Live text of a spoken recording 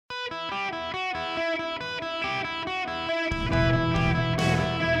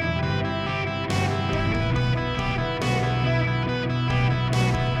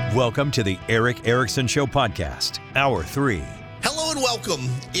Welcome to the Eric Erickson Show podcast, Hour 3. Hello and welcome.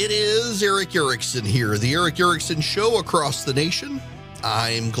 It is Eric Erickson here, the Eric Erickson Show across the nation.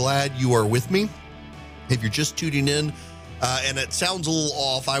 I'm glad you are with me. If you're just tuning in, and it sounds a little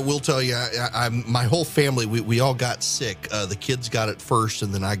off, I will tell you, my whole family, we all got sick. The kids got it first,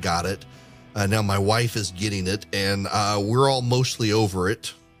 and then I got it. Now my wife is getting it, and we're all mostly over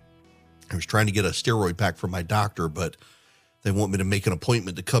it. I was trying to get a steroid pack from my doctor, but they want me to make an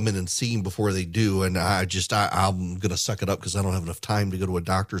appointment to come in and see him before they do. And I'm going to suck it up because I don't have enough time to go to a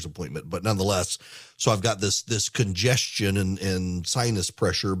doctor's appointment. But nonetheless, so I've got this congestion and sinus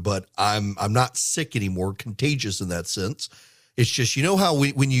pressure, but I'm not sick anymore, contagious in that sense. It's just, you know how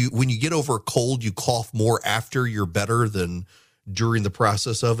when you get over a cold, you cough more after you're better than during the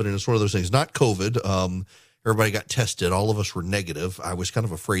process of it. And it's one of those things, not COVID. Everybody got tested. All of us were negative. I was kind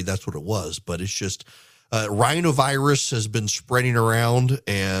of afraid that's what it was, but it's just, rhinovirus has been spreading around,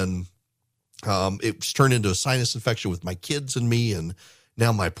 and it's turned into a sinus infection with my kids and me. And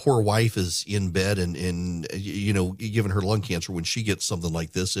now my poor wife is in bed and given her lung cancer. When she gets something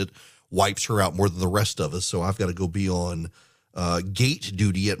like this, it wipes her out more than the rest of us. So I've got to go be on gate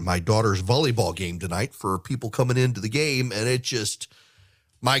duty at my daughter's volleyball game tonight for people coming into the game. And it just,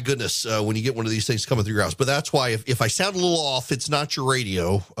 my goodness, when you get one of these things coming through your house. But that's why if I sound a little off, it's not your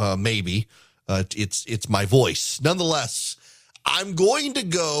radio, maybe. It's my voice. Nonetheless, I'm going to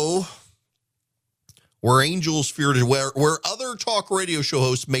go where angels fear to where other talk radio show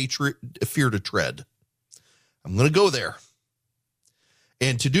hosts may fear to tread. I'm going to go there.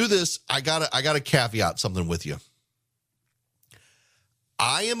 And to do this, I gotta caveat something with you.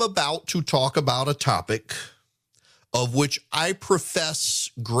 I am about to talk about a topic of which I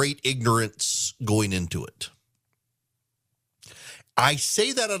profess great ignorance going into it. I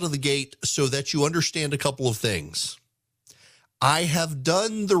say that out of the gate so that you understand a couple of things. I have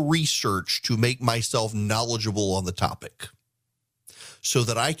done the research to make myself knowledgeable on the topic so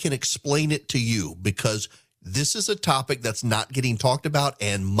that I can explain it to you, because this is a topic that's not getting talked about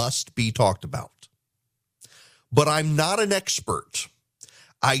and must be talked about. But I'm not an expert.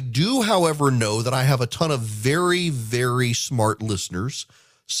 I do, however, know that I have a ton of very, very smart listeners,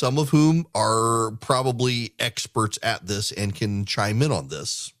 some of whom are probably experts at this and can chime in on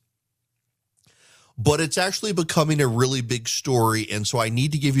this. But it's actually becoming a really big story, and so I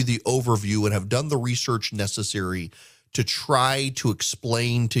need to give you the overview and have done the research necessary to try to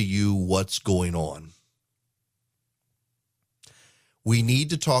explain to you what's going on. We need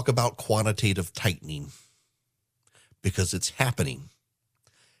to talk about quantitative tightening because it's happening.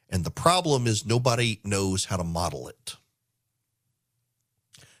 And the problem is nobody knows how to model it.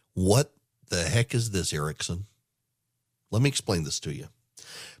 What the heck is this, Erickson? Let me explain this to you.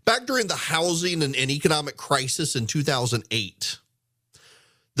 Back during the housing and economic crisis in 2008,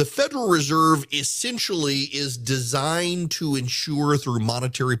 the Federal Reserve essentially is designed to ensure through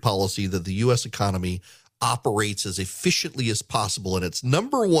monetary policy that the U.S. economy operates as efficiently as possible. And its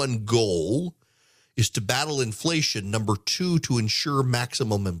number one goal is to battle inflation. Number two, to ensure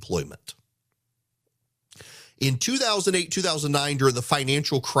maximum employment. In 2008, 2009, during the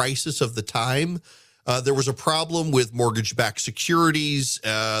financial crisis of the time, there was a problem with mortgage-backed securities.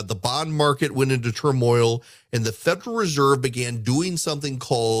 The bond market went into turmoil, and the Federal Reserve began doing something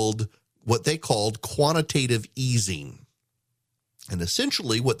called what they called quantitative easing. And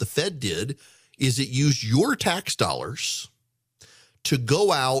essentially what the Fed did is it used your tax dollars to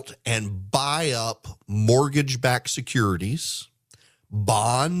go out and buy up mortgage-backed securities,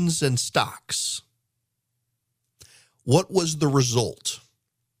 bonds, and stocks. What was the result?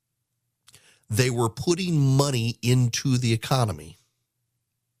 They were putting money into the economy.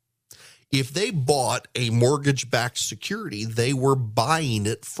 If they bought a mortgage-backed security, they were buying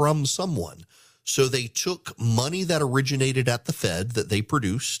it from someone. So they took money that originated at the Fed that they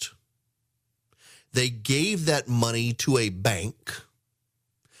produced. They gave that money to a bank.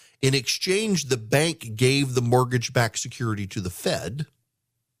 In exchange, the bank gave the mortgage-backed security to the Fed.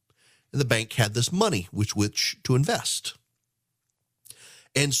 And the bank had this money which to invest.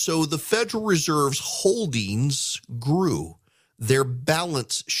 And so the Federal Reserve's holdings grew. Their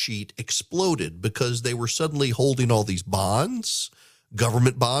balance sheet exploded because they were suddenly holding all these bonds,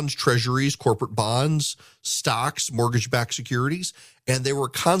 government bonds, treasuries, corporate bonds, stocks, mortgage-backed securities, and they were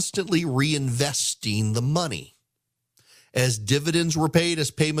constantly reinvesting the money. As dividends were paid, as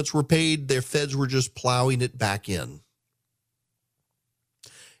payments were paid, their feds were just plowing it back in.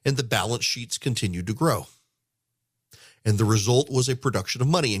 And the balance sheets continued to grow. And the result was a production of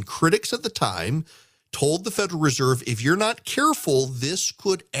money. And critics at the time told the Federal Reserve, if you're not careful, this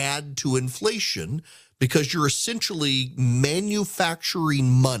could add to inflation because you're essentially manufacturing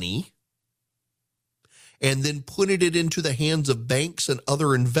money and then putting it into the hands of banks and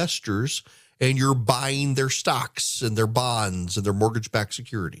other investors, and you're buying their stocks and their bonds and their mortgage-backed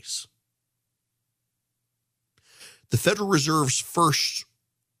securities. The Federal Reserve's first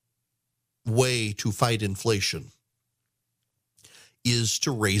way to fight inflation is to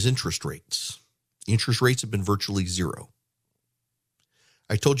raise interest rates. Interest rates have been virtually zero.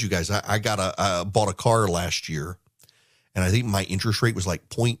 I told you guys I bought a car last year, and I think my interest rate was like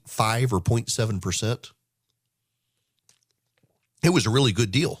 0.5 or 0.7%. It was a really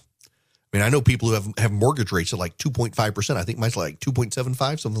good deal. I mean, I know people who have mortgage rates at like 2.5%. I think mine's like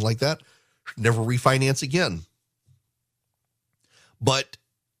 2.75, something like that. Never refinance again. But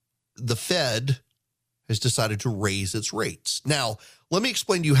the Fed has decided to raise its rates. Now, let me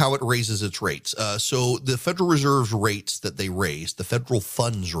explain to you how it raises its rates. So the Federal Reserve's rates that they raise, the federal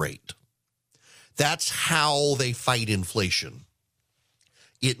funds rate, that's how they fight inflation.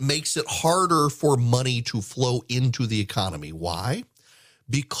 It makes it harder for money to flow into the economy. Why?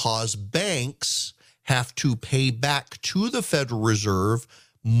 Because banks have to pay back to the Federal Reserve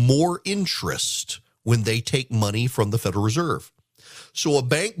more interest when they take money from the Federal Reserve. So a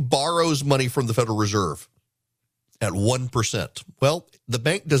bank borrows money from the Federal Reserve at 1%. Well, the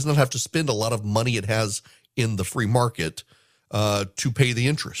bank does not have to spend a lot of money it has in the free market to pay the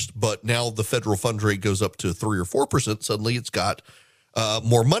interest. But now the federal fund rate goes up to 3 or 4%. Suddenly it's got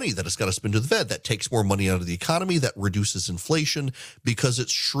more money that it's got to spend to the Fed. That takes more money out of the economy. That reduces inflation because it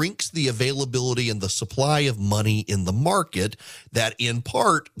shrinks the availability and the supply of money in the market that in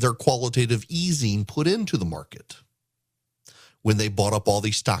part their qualitative easing put into the market when they bought up all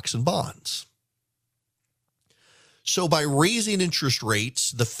these stocks and bonds. So by raising interest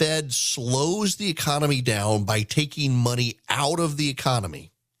rates, the Fed slows the economy down by taking money out of the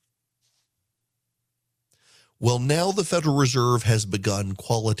economy. Well, now the Federal Reserve has begun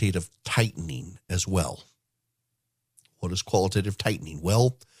qualitative tightening as well. What is qualitative tightening?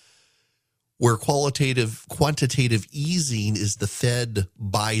 Well, where quantitative easing is the Fed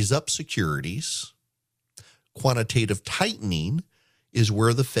buys up securities, quantitative tightening is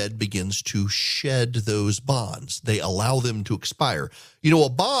where the Fed begins to shed those bonds. They allow them to expire. You know, a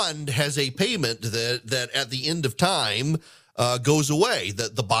bond has a payment that at the end of time goes away.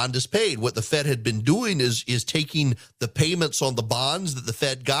 The bond is paid. What the Fed had been doing is taking the payments on the bonds that the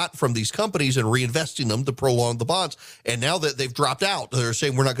Fed got from these companies and reinvesting them to prolong the bonds. And now that they've dropped out, they're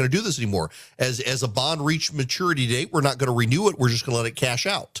saying we're not going to do this anymore. As a bond reached maturity date, we're not going to renew it. We're just going to let it cash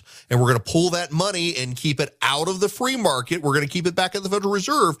out. And we're going to pull that money and keep it out of the free market. We're going to keep it back at the Federal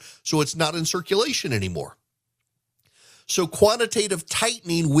Reserve so it's not in circulation anymore. So quantitative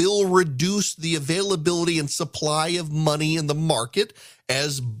tightening will reduce the availability and supply of money in the market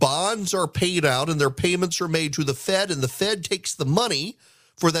as bonds are paid out and their payments are made to the Fed, and the Fed takes the money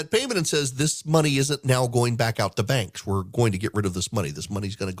for that payment and says, this money isn't now going back out to banks. We're going to get rid of this money. This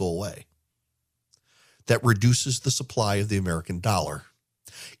money's going to go away. That reduces the supply of the American dollar.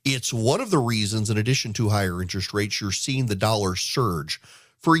 It's one of the reasons, in addition to higher interest rates, you're seeing the dollar surge.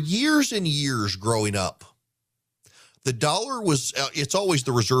 For years and years growing up, the dollar was, it's always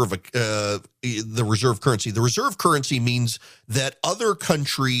the reserve currency. The reserve currency means that other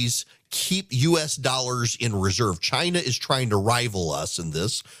countries keep U.S. dollars in reserve. China is trying to rival us in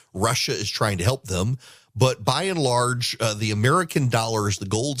this. Russia is trying to help them. But by and large, the American dollar is the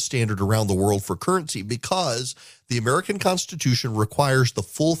gold standard around the world for currency because the American Constitution requires the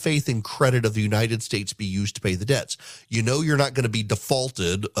full faith and credit of the United States be used to pay the debts. You know you're not going to be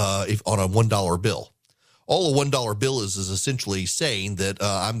defaulted if on a $1 bill. All a $1 bill is essentially saying that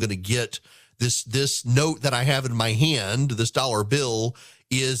I'm going to get this note that I have in my hand, this dollar bill,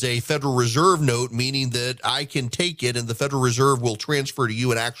 is a Federal Reserve note, meaning that I can take it and the Federal Reserve will transfer to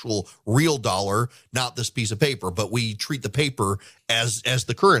you an actual real dollar, not this piece of paper, but we treat the paper as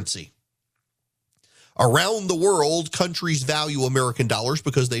the currency. Around the world, countries value American dollars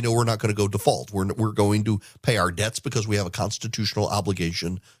because they know we're not going to go default. We're going to pay our debts because we have a constitutional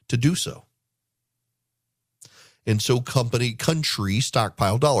obligation to do so. And so countries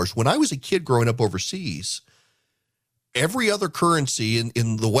stockpile dollars. When I was a kid growing up overseas, every other currency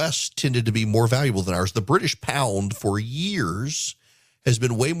in the West tended to be more valuable than ours. The British pound for years has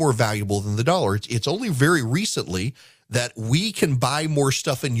been way more valuable than the dollar. It's only very recently that we can buy more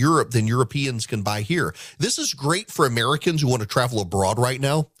stuff in Europe than Europeans can buy here. This is great for Americans who want to travel abroad right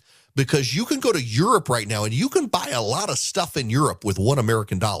now because you can go to Europe right now and you can buy a lot of stuff in Europe with $1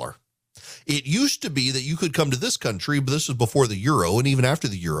 American dollar. It used to be that you could come to this country, but this was before the euro, and even after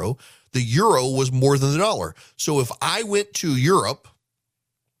the euro was more than the dollar. So if I went to Europe,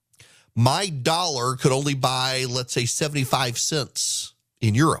 my dollar could only buy, let's say, 75 cents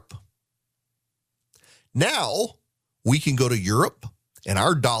in Europe. Now we can go to Europe and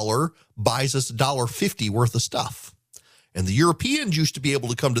our dollar buys us $1.50 worth of stuff. And the Europeans used to be able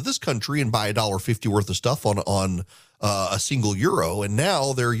to come to this country and buy $1.50 worth of stuff on a single euro. And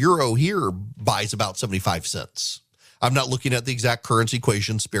now their euro here buys about 75 cents. I'm not looking at the exact currency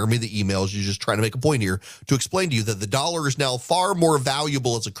equation. Spare me the emails. You're just trying to make a point here to explain to you that the dollar is now far more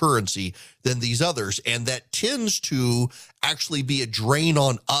valuable as a currency than these others. And that tends to actually be a drain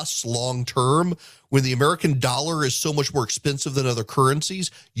on us long term. When the American dollar is so much more expensive than other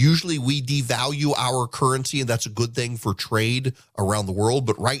currencies, usually we devalue our currency, and that's a good thing for trade around the world.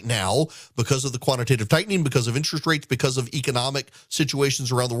 But right now, because of the quantitative tightening, because of interest rates, because of economic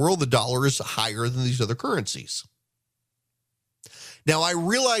situations around the world, the dollar is higher than these other currencies. Now, I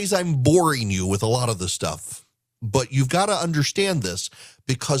realize I'm boring you with a lot of this stuff, but you've got to understand this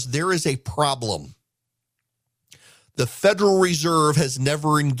because there is a problem. The Federal Reserve has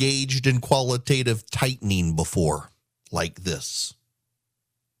never engaged in qualitative tightening before like this.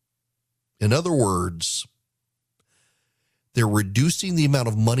 In other words, they're reducing the amount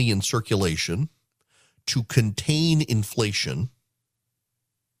of money in circulation to contain inflation.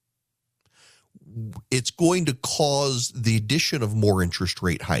 It's going to cause the addition of more interest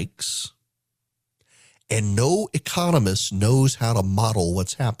rate hikes, and no economist knows how to model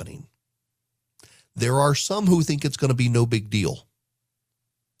what's happening. There are some who think it's going to be no big deal.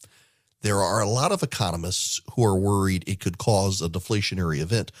 There are a lot of economists who are worried it could cause a deflationary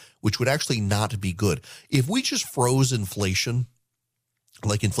event, which would actually not be good. If we just froze inflation,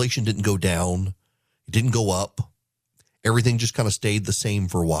 like inflation didn't go down, it didn't go up, everything just kind of stayed the same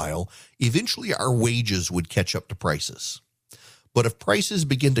for a while, eventually our wages would catch up to prices. But if prices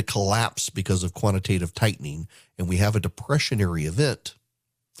begin to collapse because of quantitative tightening and we have a depressionary event,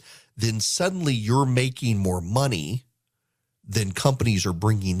 then suddenly you're making more money than companies are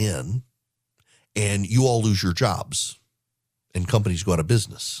bringing in, and you all lose your jobs, and companies go out of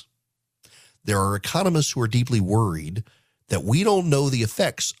business. There are economists who are deeply worried that we don't know the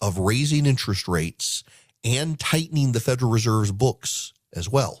effects of raising interest rates and tightening the Federal Reserve's books as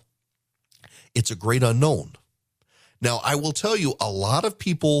well. It's a great unknown. Now, I will tell you, a lot of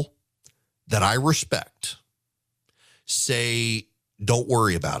people that I respect say, don't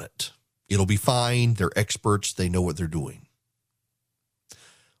worry about it. It'll be fine. They're experts. They know what they're doing.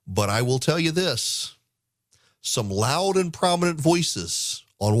 But I will tell you this, some loud and prominent voices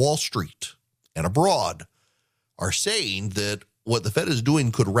on Wall Street and abroad are saying that what the Fed is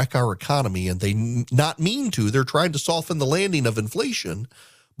doing could wreck our economy, and they not mean to. They're trying to soften the landing of inflation,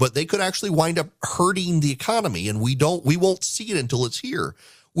 but they could actually wind up hurting the economy, and we won't see it until it's here.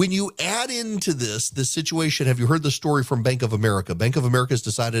 When you add into this situation, have you heard the story from Bank of America? Bank of America has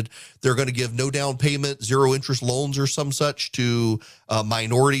decided they're going to give no down payment, zero interest loans or some such to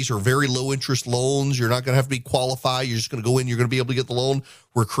minorities or very low interest loans. You're not going to have to be qualified. You're just going to go in. You're going to be able to get the loan.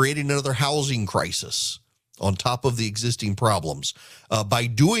 We're creating another housing crisis on top of the existing problems. By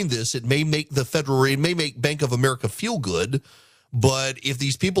doing this, it may make Bank of America feel good. But if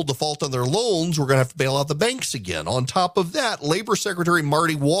these people default on their loans, we're going to have to bail out the banks again. On top of that, Labor Secretary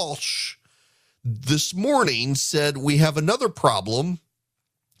Marty Walsh this morning said we have another problem,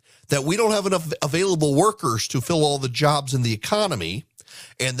 that we don't have enough available workers to fill all the jobs in the economy,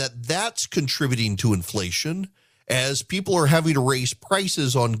 and that's contributing to inflation as people are having to raise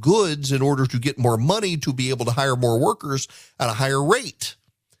prices on goods in order to get more money to be able to hire more workers at a higher rate.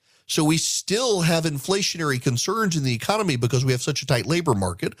 So we still have inflationary concerns in the economy because we have such a tight labor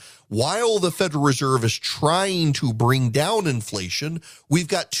market. While the Federal Reserve is trying to bring down inflation, we've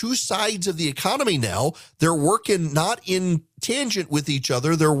got two sides of the economy now. They're working not in tangent with each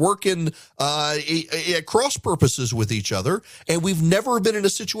other. They're working at cross purposes with each other. And we've never been in a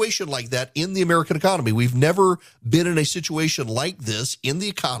situation like that in the American economy. We've never been in a situation like this in the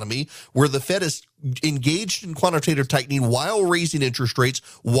economy where the Fed is engaged in quantitative tightening while raising interest rates,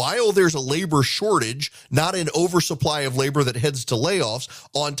 while there's a labor shortage, not an oversupply of labor that heads to layoffs.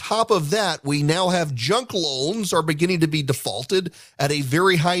 On top of that, we now have junk loans are beginning to be defaulted at a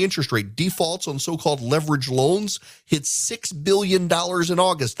very high interest rate. Defaults on so-called leverage loans hit $6 billion in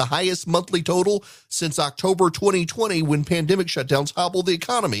August, the highest monthly total since October 2020 when pandemic shutdowns hobbled the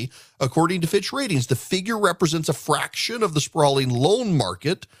economy. According to Fitch Ratings, the figure represents a fraction of the sprawling loan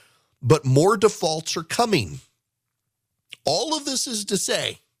market, but more defaults are coming. All of this is to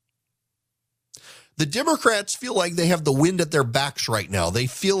say, the Democrats feel like they have the wind at their backs right now. They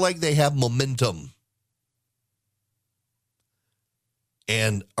feel like they have momentum.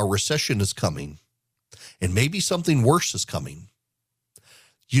 And a recession is coming. And maybe something worse is coming.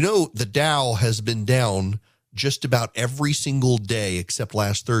 You know, the Dow has been down just about every single day except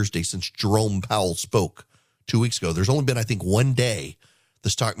last Thursday since Jerome Powell spoke 2 weeks ago. There's only been, I think, one day the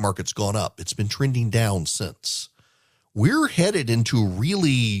stock market's gone up. It's been trending down since. We're headed into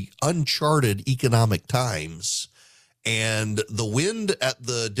really uncharted economic times, and the wind at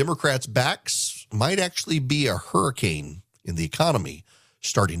the Democrats' backs might actually be a hurricane in the economy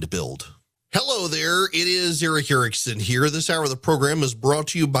starting to build. Hello there, it is Eric Erickson here. This hour of the program is brought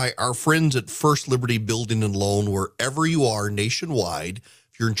to you by our friends at First Liberty Building and Loan. Wherever you are nationwide,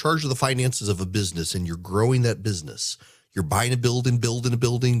 if you're in charge of the finances of a business and you're growing that business, you're buying a building, building a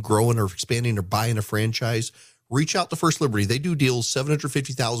building, growing or expanding or buying a franchise, reach out to First Liberty. They do deals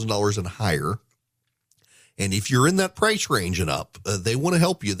 $750,000 and higher. And if you're in that price range and up, they want to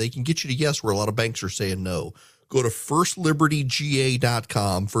help you. They can get you to yes where a lot of banks are saying no. Go to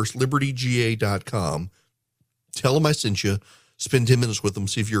firstlibertyga.com, firstlibertyga.com. Tell them I sent you. Spend 10 minutes with them.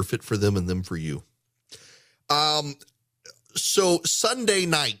 See if you're fit for them and them for you. So Sunday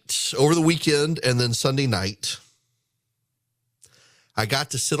night, over the weekend, and then Sunday night, I got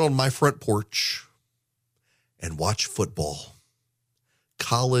to sit on my front porch and watch football,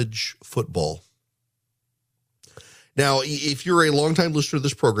 college football. Now, if you're a longtime listener to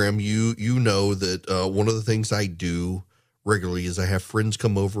this program, you know that one of the things I do regularly is I have friends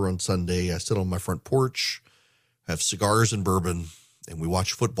come over on Sunday. I sit on my front porch, have cigars and bourbon, and we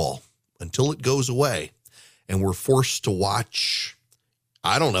watch football until it goes away. And we're forced to watch,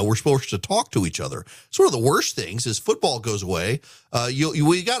 I don't know, we're supposed to talk to each other. It's one of the worst things is football goes away.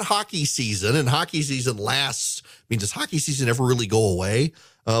 We got hockey season, and hockey season lasts. I mean, does hockey season ever really go away?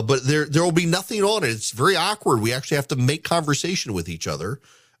 But there will be nothing on it. It's very awkward. We actually have to make conversation with each other.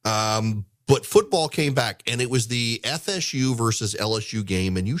 But football came back, and it was the FSU versus LSU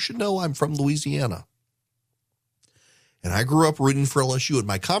game. And you should know I'm from Louisiana. And I grew up rooting for LSU. And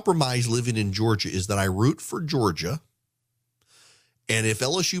my compromise living in Georgia is that I root for Georgia. And if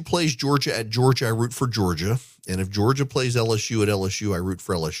LSU plays Georgia at Georgia, I root for Georgia. And if Georgia plays LSU at LSU, I root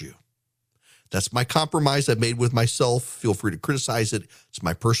for LSU. That's my compromise I made with myself. Feel free to criticize it. It's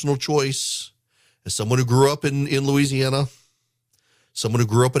my personal choice. As someone who grew up in Louisiana, someone who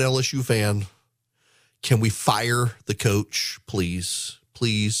grew up an LSU fan, can we fire the coach, please?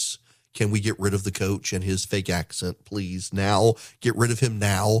 Please, can we get rid of the coach and his fake accent, please? Now, get rid of him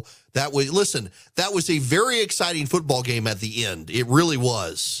now. That was a very exciting football game at the end. It really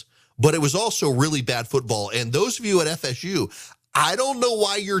was. But it was also really bad football. And those of you at FSU, I don't know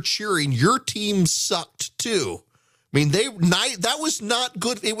why you're cheering. Your team sucked too. I mean, that was not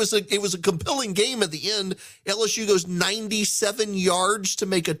good. It was a compelling game at the end. LSU goes 97 yards to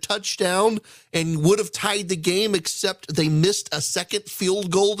make a touchdown and would have tied the game, except they missed a second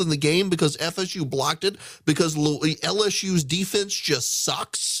field goal in the game because FSU blocked it because LSU's defense just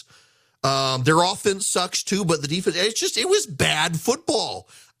sucks. Their offense sucks too, but the defense, it was bad football.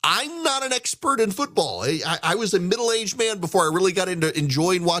 I'm not an expert in football. I was a middle-aged man before I really got into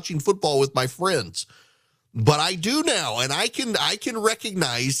enjoying watching football with my friends. But I do now, and I can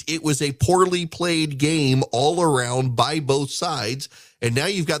recognize it was a poorly played game all around by both sides. And now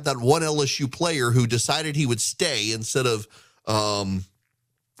you've got that one LSU player who decided he would stay instead of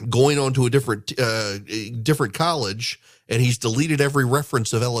going on to a different college, and he's deleted every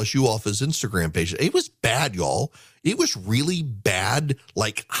reference of LSU off his Instagram page. It was bad, y'all. It was really bad,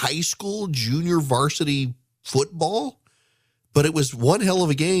 like high school, junior varsity football. But it was one hell of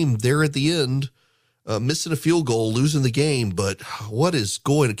a game there at the end, missing a field goal, losing the game. But what is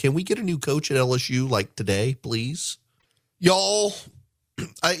going? Can we get a new coach at LSU like today, please? Y'all,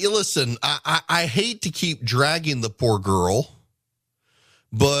 listen, I hate to keep dragging the poor girl,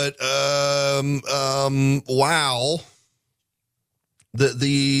 but wow.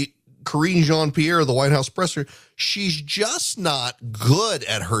 The Karine Jean-Pierre, the White House presser, she's just not good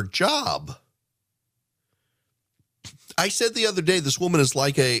at her job. I said the other day, this woman is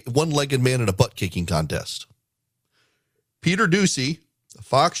like a one-legged man in a butt-kicking contest. Peter Doocy,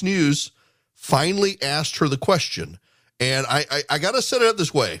 Fox News, finally asked her the question. And I got to set it up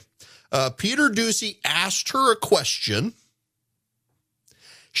this way. Peter Doocy asked her a question.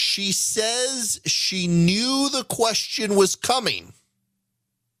 She says she knew the question was coming.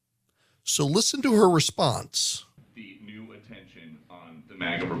 So listen to her response. The new attention on the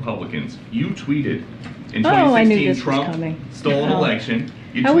MAGA Republicans. You tweeted in 2016 Trump stole an election.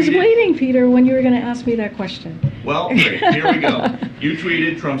 I was waiting, Peter, when you were going to ask me that question. Well, great. Here we go. You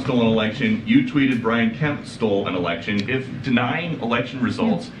tweeted Trump stole an election. You tweeted Brian Kemp stole an election. If denying election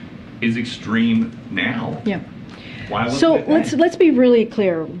results is extreme now, yeah. Why so let's be really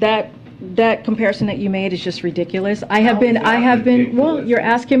clear that that comparison that you made is just ridiculous. I have been. Well, you're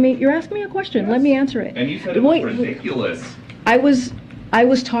asking me a question. Yes. Let me answer it. And you said it was ridiculous. I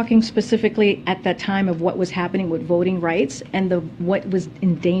was talking specifically at that time of what was happening with voting rights and what was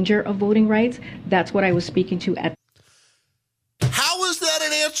in danger of voting rights. That's what I was speaking to at. How is that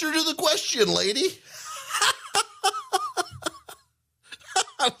an answer to the question, lady?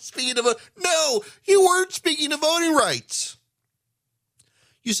 I'm speaking of no, you weren't speaking of voting rights.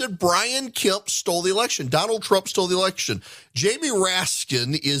 You said Brian Kemp stole the election. Donald Trump stole the election. Jamie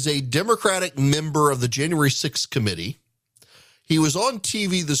Raskin is a Democratic member of the January 6th committee. He was on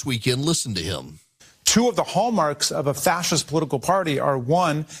TV this weekend. Listen to him. Two of the hallmarks of a fascist political party are,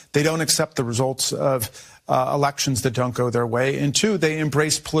 one, they don't accept the results of elections that don't go their way, and two, they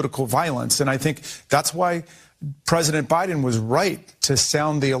embrace political violence. And I think that's why President Biden was right to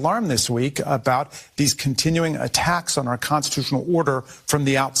sound the alarm this week about these continuing attacks on our constitutional order from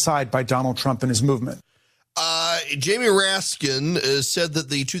the outside by Donald Trump and his movement. Jamie Raskin said that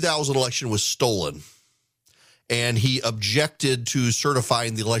the 2000 election was stolen, and he objected to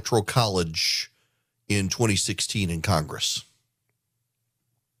certifying the Electoral College in 2016 in Congress.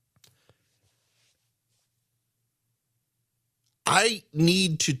 I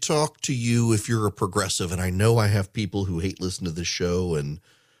need to talk to you if you're a progressive, and I know I have people who hate listening to this show and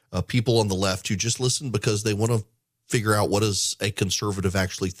people on the left who just listen because they want to figure out what does a conservative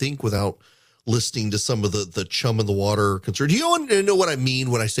actually think without listening to some of the chum in the water conservatives. Do you know what I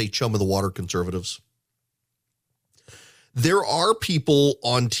mean when I say chum in the water conservatives? There are people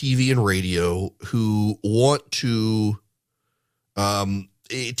on TV and radio who want to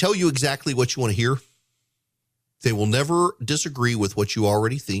tell you exactly what you want to hear. They will never disagree with what you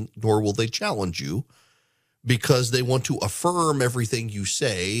already think, nor will they challenge you, because they want to affirm everything you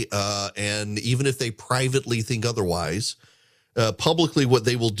say. And even if they privately think otherwise, publicly what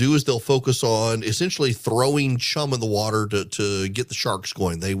they will do is they'll focus on essentially throwing chum in the water to get the sharks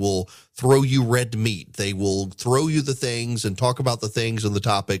going. They will throw you red meat. They will throw you the things and talk about the things and the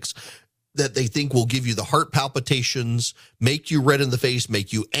topics that they think will give you the heart palpitations, make you red in the face,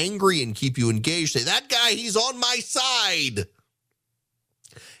 make you angry, and keep you engaged. Say, that guy, he's on my side.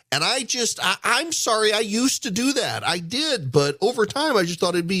 And I'm sorry, I used to do that. I did, but over time, I just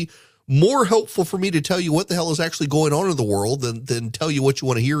thought it'd be more helpful for me to tell you what the hell is actually going on in the world than tell you what you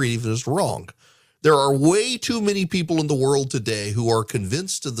want to hear, even if it's wrong. There are way too many people in the world today who are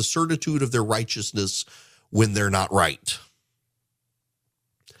convinced of the certitude of their righteousness when they're not right.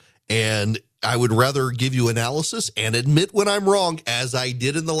 And I would rather give you analysis and admit when I'm wrong, as I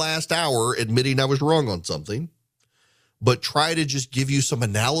did in the last hour, admitting I was wrong on something, but try to just give you some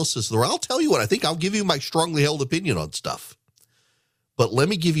analysis. I'll tell you what I think. I'll give you my strongly held opinion on stuff, but let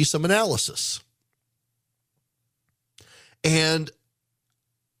me give you some analysis. And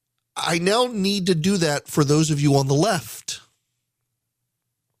I now need to do that for those of you on the left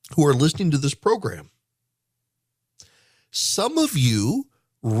who are listening to this program. Some of you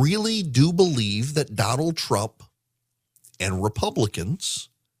really do believe that Donald Trump and Republicans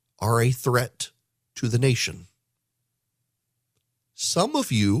are a threat to the nation. Some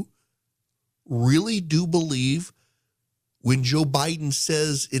of you really do believe when Joe Biden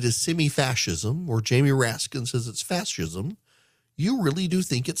says it is semi-fascism or Jamie Raskin says it's fascism, you really do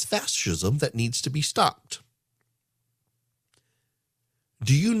think it's fascism that needs to be stopped.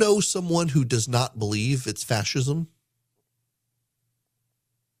 Do you know someone who does not believe it's fascism?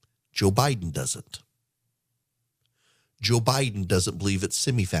 Joe Biden doesn't. Joe Biden doesn't believe it's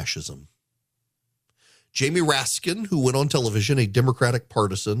semi-fascism. Jamie Raskin, who went on television, a Democratic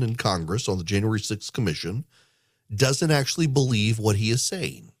partisan in Congress on the January 6th Commission, doesn't actually believe what he is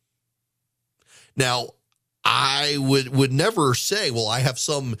saying. Now, I would never say, well, I have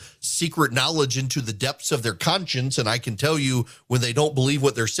some secret knowledge into the depths of their conscience, and I can tell you when they don't believe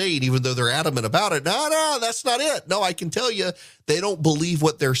what they're saying, even though they're adamant about it. No, that's not it. No, I can tell you they don't believe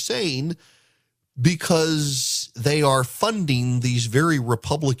what they're saying because they are funding these very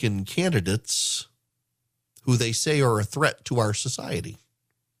Republican candidates who they say are a threat to our society.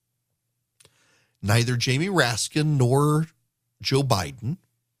 Neither Jamie Raskin nor Joe Biden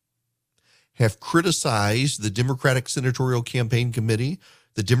have criticized the Democratic Senatorial Campaign Committee,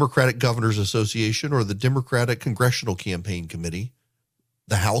 the Democratic Governors Association, or the Democratic Congressional Campaign Committee,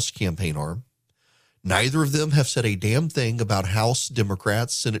 the House campaign arm. Neither of them have said a damn thing about House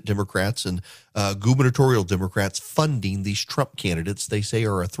Democrats, Senate Democrats, and gubernatorial Democrats funding these Trump candidates they say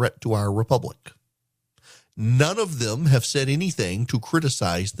are a threat to our republic. None of them have said anything to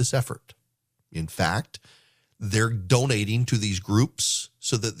criticize this effort. In fact, they're donating to these groups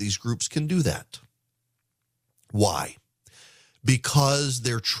so that these groups can do that. Why? because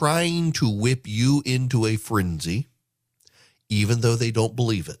they're trying to whip you into a frenzy, even though they don't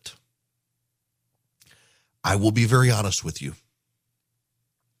believe it. I will be very honest with you.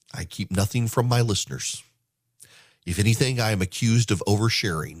 I keep nothing from my listeners. If anything, I am accused of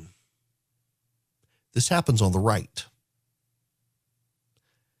oversharing. This happens on the right.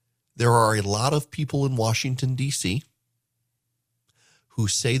 There are a lot of people in Washington, D.C. who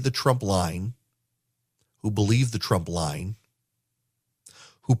say the Trump line, who believe the Trump line,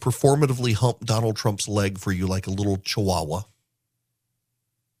 who performatively hump Donald Trump's leg for you like a little chihuahua,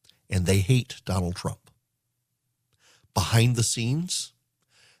 and they hate Donald Trump. Behind the scenes,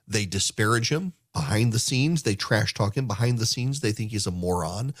 they disparage him. Behind the scenes, they trash talk him. Behind the scenes, they think he's a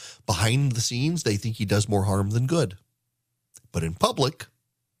moron. Behind the scenes, they think he does more harm than good. But in public,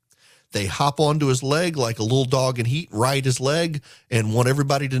 they hop onto his leg like a little dog in heat, ride his leg, and want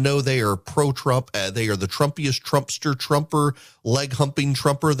everybody to know they are pro-Trump. They are the Trumpiest Trumpster, Trumper, leg-humping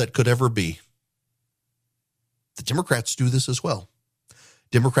Trumper that could ever be. The Democrats do this as well.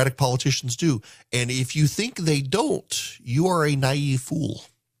 Democratic politicians do. And if you think they don't, you are a naive fool.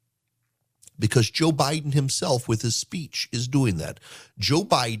 Because Joe Biden himself with his speech is doing that. Joe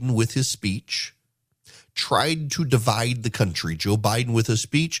Biden with his speech tried to divide the country. Joe Biden with his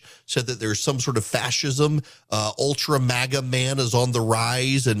speech said that there's some sort of fascism. Ultra MAGA man is on the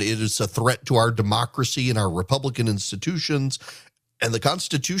rise, and it is a threat to our democracy and our Republican institutions and the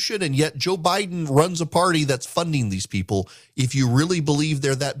Constitution. And yet Joe Biden runs a party that's funding these people. If you really believe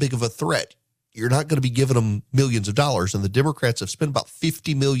they're that big of a threat, you're not going to be giving them millions of dollars. And the Democrats have spent about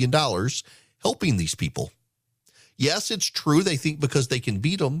 $50 million helping these people. Yes, it's true they think because they can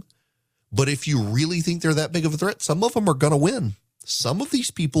beat them, but if you really think they're that big of a threat, some of them are going to win. Some of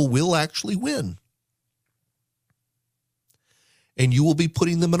these people will actually win. And you will be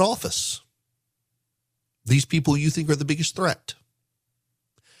putting them in office. These people you think are the biggest threat.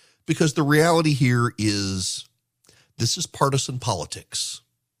 Because the reality here is this is partisan politics.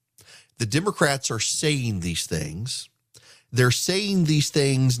 The Democrats are saying these things. They're saying these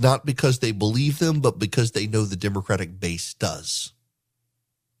things not because they believe them, but because they know the Democratic base does.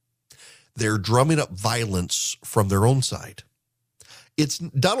 They're drumming up violence from their own side.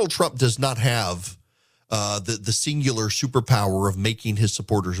 Donald Trump does not have the singular superpower of making his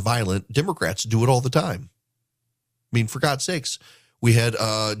supporters violent. Democrats do it all the time. I mean, for God's sakes, we had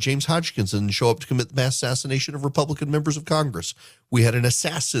James Hodgkinson show up to commit the mass assassination of Republican members of Congress. We had an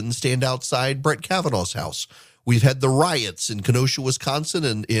assassin stand outside Brett Kavanaugh's house. We've had the riots in Kenosha, Wisconsin,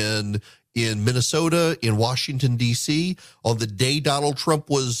 and in Minnesota, in Washington, D.C. On the day Donald Trump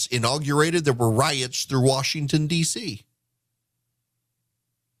was inaugurated, there were riots through Washington, D.C.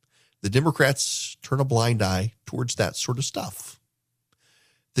 The Democrats turn a blind eye towards that sort of stuff.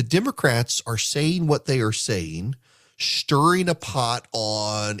 The Democrats are saying what they are saying, stirring a pot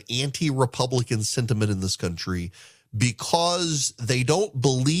on anti-Republican sentiment in this country, because they don't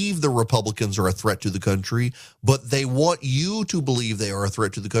believe the Republicans are a threat to the country, but they want you to believe they are a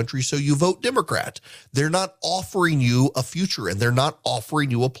threat to the country, so you vote Democrat. They're not offering you a future, and they're not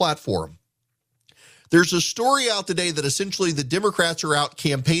offering you a platform. There's a story out today that essentially the Democrats are out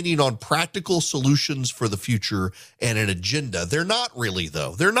campaigning on practical solutions for the future and an agenda. They're not really,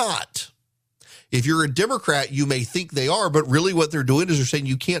 though. They're not. If you're a Democrat, you may think they are, but really what they're doing is they're saying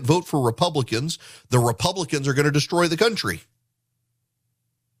you can't vote for Republicans. The Republicans are going to destroy the country.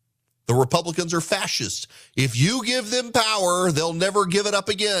 The Republicans are fascists. If you give them power, they'll never give it up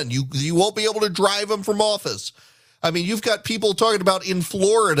again. You won't be able to drive them from office. I mean, you've got people talking about in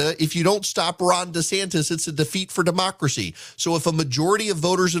Florida, if you don't stop Ron DeSantis, it's a defeat for democracy. So if a majority of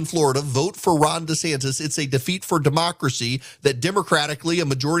voters in Florida vote for Ron DeSantis, it's a defeat for democracy that democratically a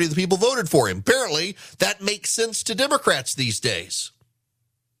majority of the people voted for him. Apparently, that makes sense to Democrats these days.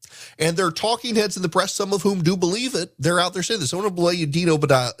 And they're talking heads in the press, some of whom do believe it. They're out there saying this. I want to play you Dean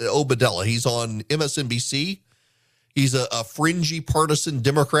Obadella. He's on MSNBC. He's a fringy partisan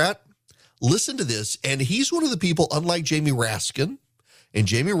Democrat. Listen to this, and he's one of the people, unlike Jamie Raskin, and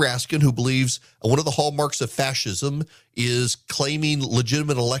Jamie Raskin, who believes one of the hallmarks of fascism is claiming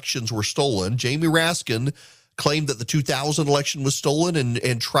legitimate elections were stolen. Jamie Raskin claimed that the 2000 election was stolen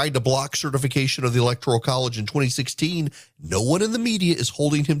and tried to block certification of the Electoral College in 2016. No one in the media is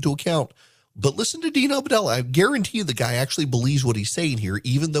holding him to account. But listen to Dean Obadella. I guarantee you the guy actually believes what he's saying here,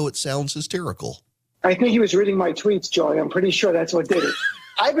 even though it sounds hysterical. I think he was reading my tweets, Joey. I'm pretty sure that's what did it.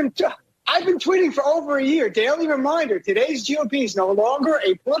 I've been tweeting for over a year. Daily reminder, today's GOP is no longer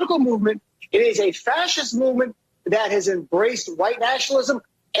a political movement. It is a fascist movement that has embraced white nationalism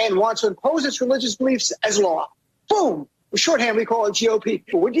and wants to impose its religious beliefs as law. Boom. Shorthand, we call it GOP.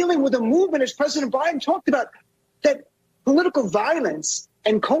 But we're dealing with a movement, as President Biden talked about, that political violence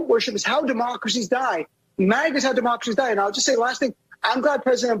and cult worship is how democracies die. MAGA is how democracies die. And I'll just say last thing, I'm glad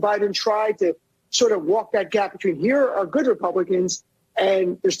President Biden tried to sort of walk that gap between here are good Republicans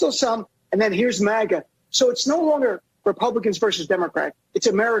and there's still some, and then here's MAGA. So it's no longer Republicans versus Democrat. It's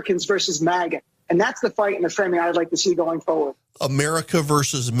Americans versus MAGA. And that's the fight and the framing I'd like to see going forward. America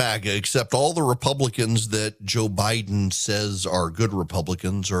versus MAGA, except all the Republicans that Joe Biden says are good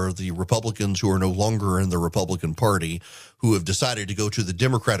Republicans are the Republicans who are no longer in the Republican Party, who have decided to go to the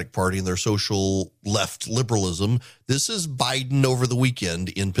Democratic Party and their social left liberalism. This is Biden over the weekend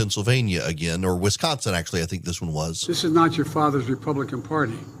in Pennsylvania again, or Wisconsin, actually, I think this one was. This is not your father's Republican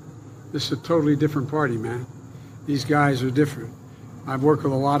Party. This is a totally different party, man. These guys are different. I've worked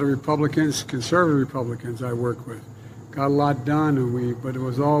with a lot of Republicans, conservative Republicans I work with. Got a lot done, but there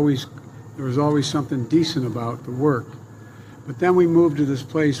was always something decent about the work. But then we moved to this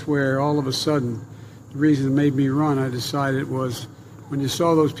place where all of a sudden, the reason it made me run, I decided was when you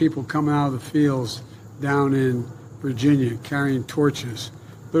saw those people coming out of the fields down in Virginia carrying torches,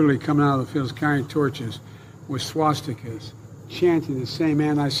 literally coming out of the fields carrying torches with swastikas, chanting the same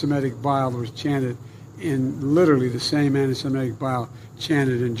anti-Semitic bile that was chanted in literally the same anti-Semitic bile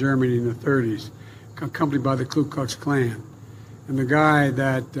chanted in Germany in the 30s, accompanied by the Ku Klux Klan. And the guy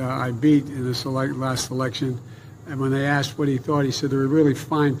that I beat in this last election, and when they asked what he thought, he said there were really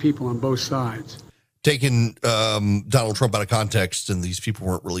fine people on both sides. Taking Donald Trump out of context, and these people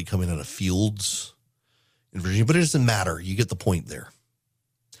weren't really coming out of fields in Virginia, but it doesn't matter. You get the point there.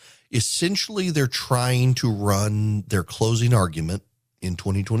 Essentially, they're trying to run their closing argument in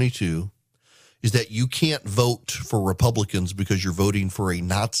 2022 is that you can't vote for Republicans because you're voting for a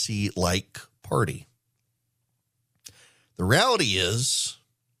Nazi-like party. The reality is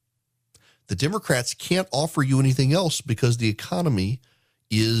the Democrats can't offer you anything else because the economy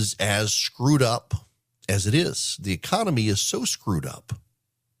is as screwed up as it is. The economy is so screwed up.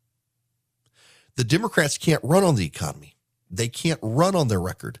 The Democrats can't run on the economy. They can't run on their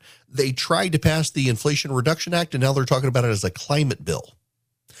record. They tried to pass the Inflation Reduction Act, and now they're talking about it as a climate bill.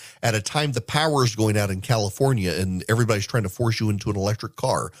 At a time the power is going out in California and everybody's trying to force you into an electric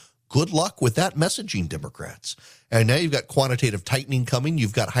car. Good luck with that messaging, Democrats. And now you've got quantitative tightening coming.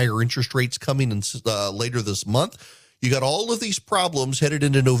 You've got higher interest rates coming in, later this month. You got all of these problems headed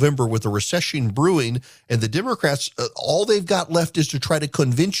into November with a recession brewing. And the Democrats, all they've got left is to try to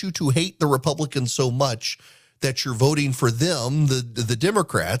convince you to hate the Republicans so much that you're voting for them, the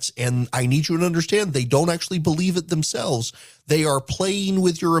Democrats. And I need you to understand, they don't actually believe it themselves. They are playing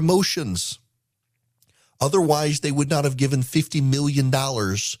with your emotions. Otherwise, they would not have given $50 million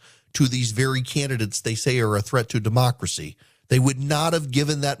to these very candidates they say are a threat to democracy. They would not have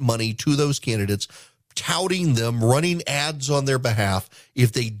given that money to those candidates, touting them, running ads on their behalf,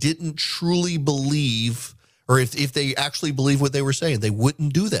 if they didn't truly believe, or if they actually believe what they were saying. They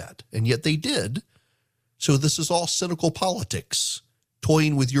wouldn't do that, and yet they did. So this is all cynical politics,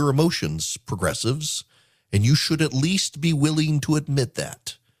 toying with your emotions, progressives, and you should at least be willing to admit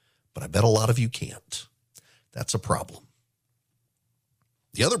that. But I bet a lot of you can't. That's a problem.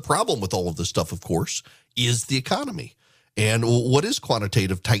 The other problem with all of this stuff, of course, is the economy. And what is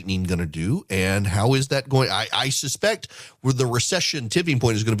quantitative tightening going to do? And how is that going? I suspect where the recession tipping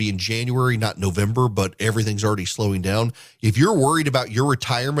point is going to be in January, not November, but everything's already slowing down. If you're worried about your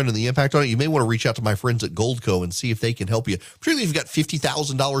retirement and the impact on it, you may want to reach out to my friends at Goldco and see if they can help you. Particularly if you've got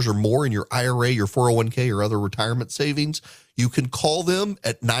 $50,000 or more in your IRA, your 401k, or other retirement savings, you can call them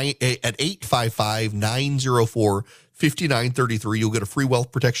at 855-904-5933. You'll get a free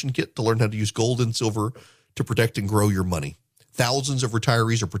wealth protection kit to learn how to use gold and silver to protect and grow your money. Thousands of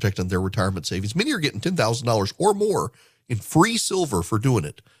retirees are protecting their retirement savings. Many are getting $10,000 or more in free silver for doing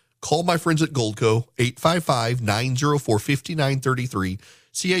it. Call my friends at Goldco, 855-904-5933.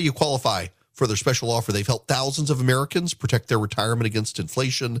 See how you qualify for their special offer. They've helped thousands of Americans protect their retirement against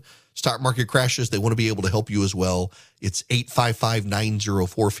inflation, stock market crashes. They want to be able to help you as well. It's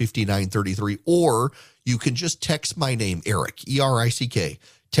 855-904-5933. Or you can just text my name, Eric, E-R-I-C-K.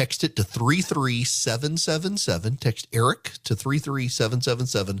 Text it to 33777. Text Eric to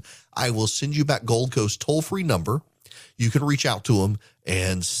 33777. I will send you back Goldco's toll-free number. You can reach out to them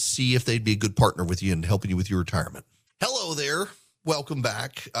and see if they'd be a good partner with you in helping you with your retirement. Hello there. Welcome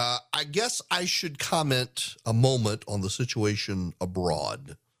back. I guess I should comment a moment on the situation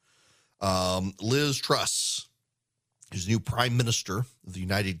abroad. Liz Truss is new Prime Minister of the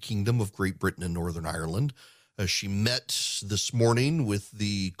United Kingdom of Great Britain and Northern Ireland. She met this morning with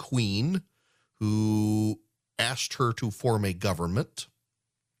the Queen, who asked her to form a government.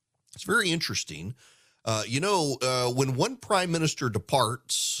 It's very interesting. When one prime minister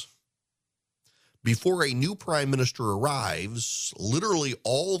departs, before a new prime minister arrives, literally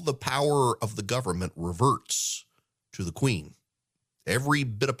all the power of the government reverts to the queen. Every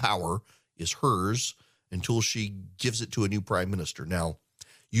bit of power is hers until she gives it to a new prime minister. Now,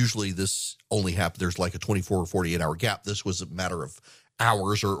 usually this only happens, there's like a 24 or 48 hour gap. This was a matter of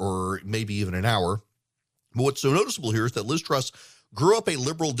hours or maybe even an hour. But what's so noticeable here is that Liz Truss grew up a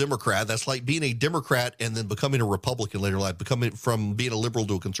liberal Democrat. That's like being a Democrat and then becoming a Republican later in life, becoming from being a liberal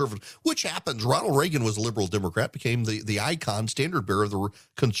to a conservative, which happens. Ronald Reagan was a liberal Democrat, became the icon, standard bearer of the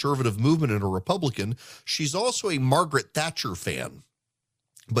conservative movement and a Republican. She's also a Margaret Thatcher fan.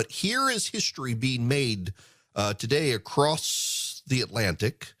 But here is history being made today across the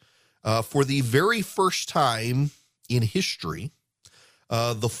Atlantic. For the very first time in history,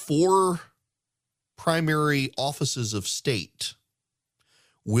 the 4 primary offices of state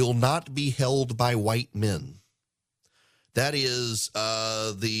will not be held by white men. That is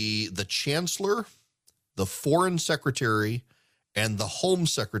the chancellor, the foreign secretary, and the home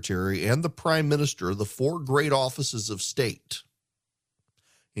secretary, and the prime minister, the 4 great offices of state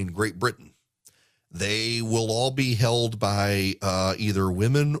in Great Britain. They will all be held by either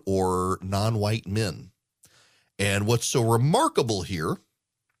women or non-white men. And what's so remarkable here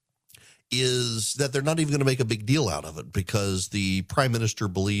is that they're not even going to make a big deal out of it, because the prime minister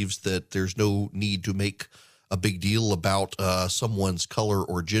believes that there's no need to make a big deal about someone's color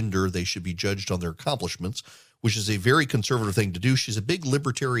or gender. They should be judged on their accomplishments, which is a very conservative thing to do. She's a big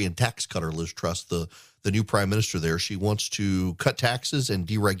libertarian tax cutter, Liz Truss, the new prime minister there. She wants to cut taxes and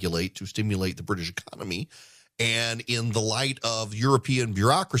deregulate to stimulate the British economy. And in the light of European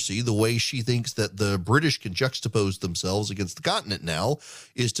bureaucracy, the way she thinks that the British can juxtapose themselves against the continent now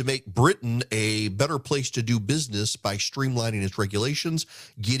is to make Britain a better place to do business by streamlining its regulations,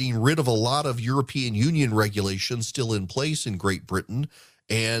 getting rid of a lot of European Union regulations still in place in Great Britain,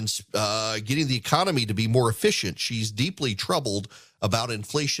 and getting the economy to be more efficient. She's deeply troubled about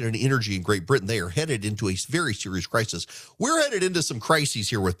inflation and energy in Great Britain. They are headed into a very serious crisis. We're headed into some crises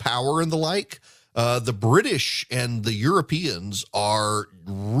here with power and the like. The British and the Europeans are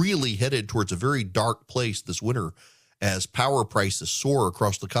really headed towards a very dark place this winter as power prices soar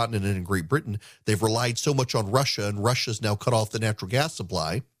across the continent and in Great Britain. They've relied so much on Russia, and Russia's now cut off the natural gas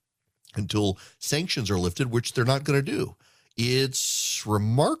supply until sanctions are lifted, which they're not going to do. It's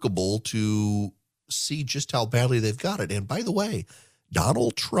remarkable to see just how badly they've got it. And by the way,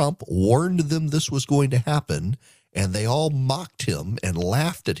 Donald Trump warned them this was going to happen, and they all mocked him and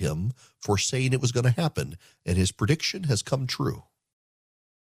laughed at him for saying it was going to happen. And his prediction has come true.